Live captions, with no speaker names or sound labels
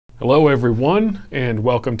Hello everyone, and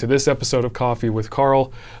welcome to this episode of Coffee with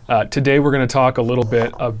Carl. Today we're going to talk a little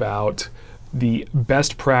bit about the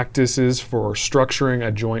best practices for structuring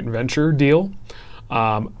a joint venture deal.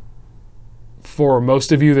 For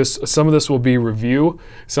most of you, some of this will be review,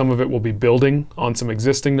 some of it will be building on some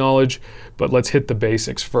existing knowledge, but let's hit the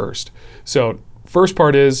basics first. So first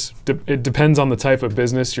part is, it depends on the type of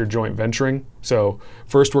business you're joint venturing. So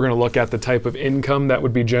first we're going to look at the type of income that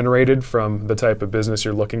would be generated from the type of business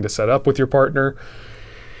you're looking to set up with your partner.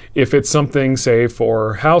 If it's something, say,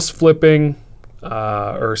 for house flipping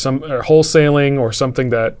or wholesaling, or something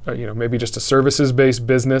that, maybe just a services-based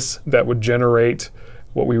business that would generate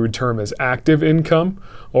what we would term as active income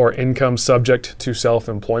or income subject to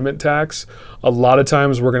self-employment tax, a lot of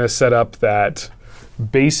times we're going to set up that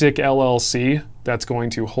basic LLC that's going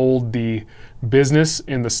to hold the business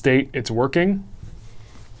in the state it's working,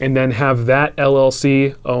 and then have that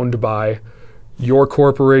LLC owned by your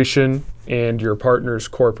corporation and your partner's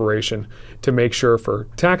corporation to make sure for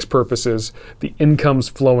tax purposes the income's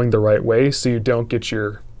flowing the right way, so you don't get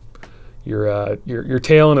your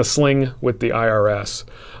tail in a sling with the IRS.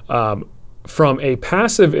 From a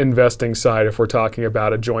passive investing side, if we're talking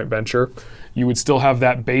about a joint venture, you would still have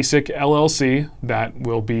that basic LLC that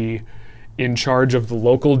will be in charge of the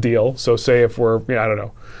local deal. So say if we're,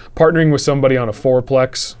 partnering with somebody on a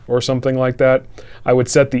fourplex or something like that, I would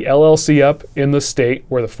set the LLC up in the state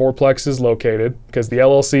where the fourplex is located, because the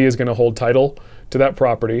LLC is going to hold title to that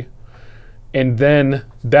property. And then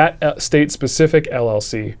that state-specific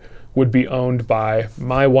LLC would be owned by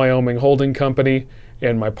my Wyoming holding company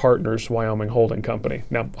and my partner's Wyoming holding company.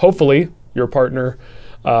 Now, hopefully your partner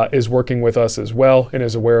is working with us as well and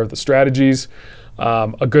is aware of the strategies.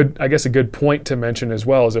 A good point to mention as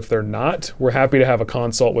well is if they're not, we're happy to have a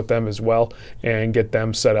consult with them as well and get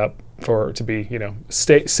them set up to be,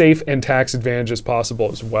 stay safe and tax advantaged as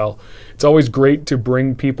possible as well. It's always great to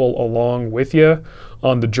bring people along with you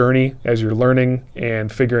on the journey as you're learning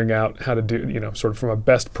and figuring out how to do, sort of from a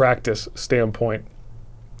best practice standpoint,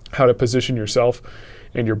 how to position yourself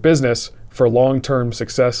and your business for long-term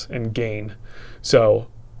success and gain. So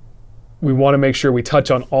we want to make sure we touch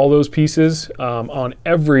on all those pieces on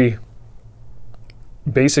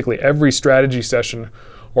basically every strategy session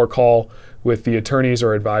or call with the attorneys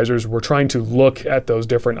or advisors. We're trying to look at those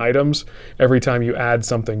different items every time you add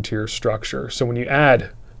something to your structure. So when you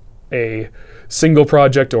add a single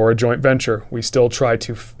project or a joint venture, we still try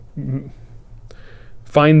to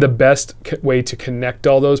find the best way to connect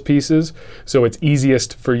all those pieces so it's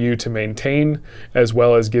easiest for you to maintain, as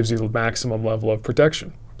well as gives you the maximum level of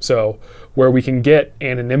protection. So where we can get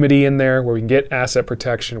anonymity in there, where we can get asset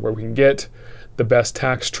protection, where we can get the best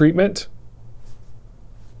tax treatment,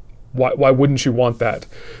 why wouldn't you want that?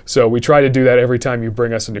 So we try to do that every time you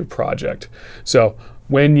bring us a new project. So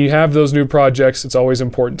when you have those new projects, it's always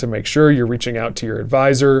important to make sure you're reaching out to your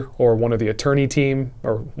advisor or one of the attorney team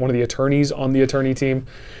or one of the attorneys on the attorney team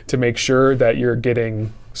to make sure that you're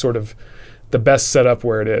getting sort of the best setup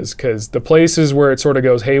where it is. Because the places where it sort of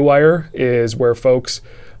goes haywire is where folks,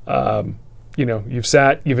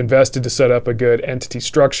 you've invested to set up a good entity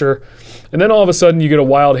structure, and then all of a sudden you get a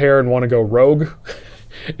wild hair and want to go rogue.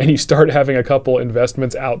 And you start having a couple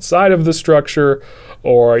investments outside of the structure,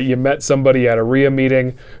 or you met somebody at a RIA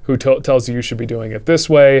meeting who tells you should be doing it this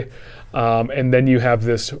way. And then you have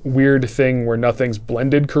this weird thing where nothing's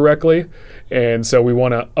blended correctly. And so we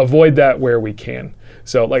want to avoid that where we can.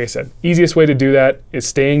 So like I said, easiest way to do that is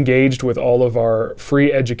stay engaged with all of our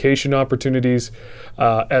free education opportunities,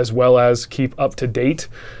 as well as keep up to date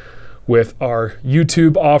with our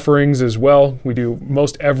YouTube offerings as well. We do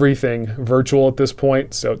most everything virtual at this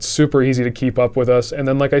point, so it's super easy to keep up with us. And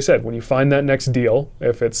then, like I said, when you find that next deal,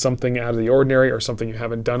 if it's something out of the ordinary or something you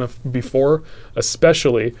haven't done before,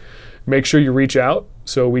 especially, make sure you reach out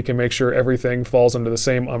so we can make sure everything falls under the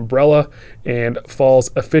same umbrella and falls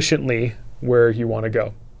efficiently where you want to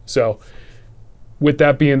go. So with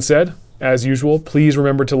that being said, as usual, please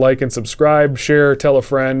remember to like and subscribe, share, tell a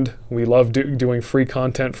friend. We love doing free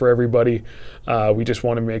content for everybody. We just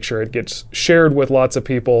want to make sure it gets shared with lots of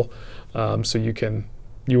people, so you and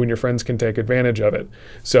your friends can take advantage of it.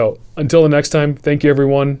 So until the next time, thank you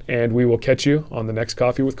everyone, and we will catch you on the next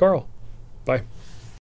Coffee with Carl. Bye.